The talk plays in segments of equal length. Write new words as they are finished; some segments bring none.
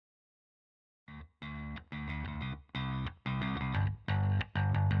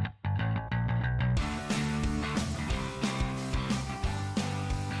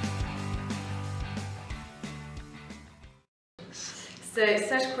So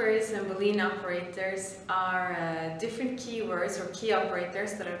search queries and Boolean operators are different keywords or key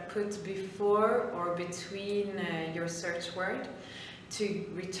operators that are put before or between your search word to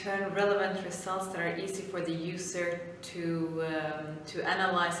return relevant results that are easy for the user to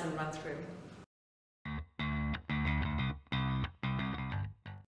analyze and run through.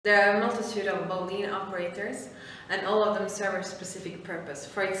 There are a multitude of Boolean operators, and all of them serve a specific purpose.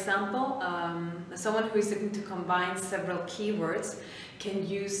 For example, someone who is looking to combine several keywords can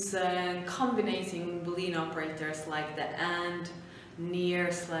use combining Boolean operators like the and, near,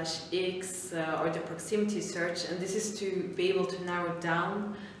 /x, or the proximity search, and this is to be able to narrow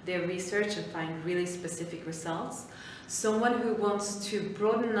down their research and find really specific results. Someone who wants to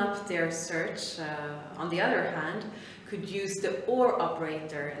broaden up their search, on the other hand, could use the OR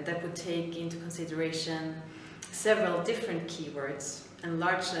operator that would take into consideration several different keywords and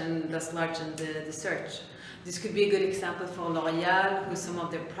thus largen the search. This could be a good example for L'Oréal, who some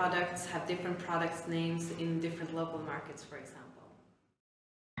of their products have different product names in different local markets, for example.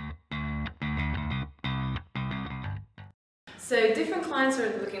 So different clients are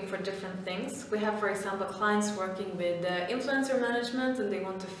looking for different things. We have, for example, clients working with influencer management, and they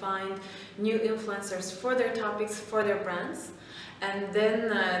want to find new influencers for their topics, for their brands. And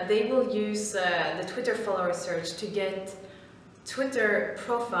then they will use the Twitter follower search to get Twitter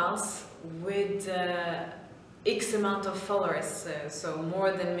profiles with X amount of followers, so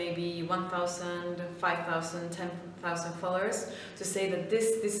more than maybe 1,000, 5,000, 10,000 followers, to say that this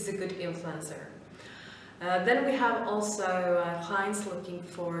is a good influencer. Then we have also clients looking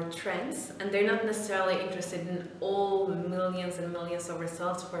for trends, and they're not necessarily interested in all millions and millions of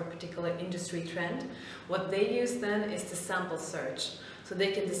results for a particular industry trend. What they use then is the sample search. So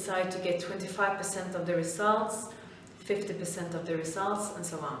they can decide to get 25% of the results, 50% of the results, and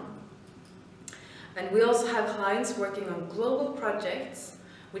so on. And we also have clients working on global projects,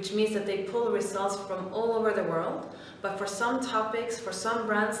 which means that they pull results from all over the world, but for some topics, for some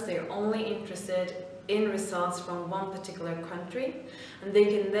brands, they're only interested in results from one particular country, and they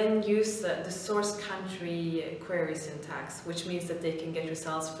can then use the source country query syntax, which means that they can get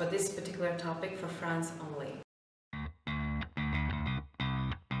results for this particular topic for France only.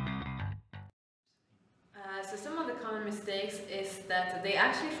 So some of the common mistakes is that they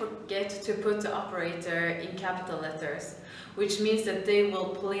actually forget to put the operator in capital letters, which means that they will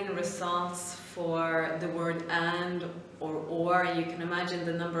pull in results for the word and or. You can imagine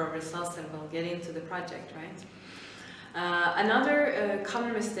the number of results that will get into the project, right? Another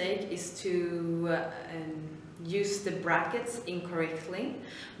common mistake is to use the brackets incorrectly.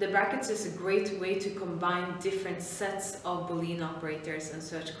 The brackets is a great way to combine different sets of Boolean operators and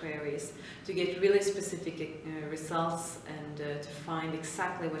search queries to get really specific results and to find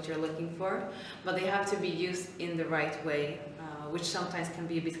exactly what you're looking for, but they have to be used in the right way, which sometimes can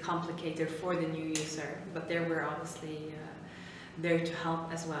be a bit complicated for the new user, but there we're obviously there to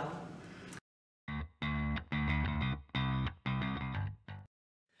help as well.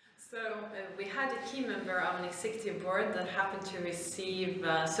 So we had a key member of an executive board that happened to receive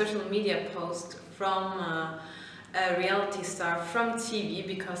a social media post from a reality star from TV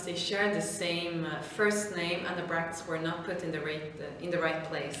because they shared the same first name and the brackets were not put in the right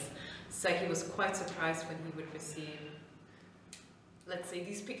place. So he was quite surprised when he would receive, let's say,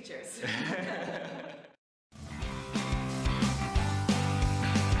 these pictures.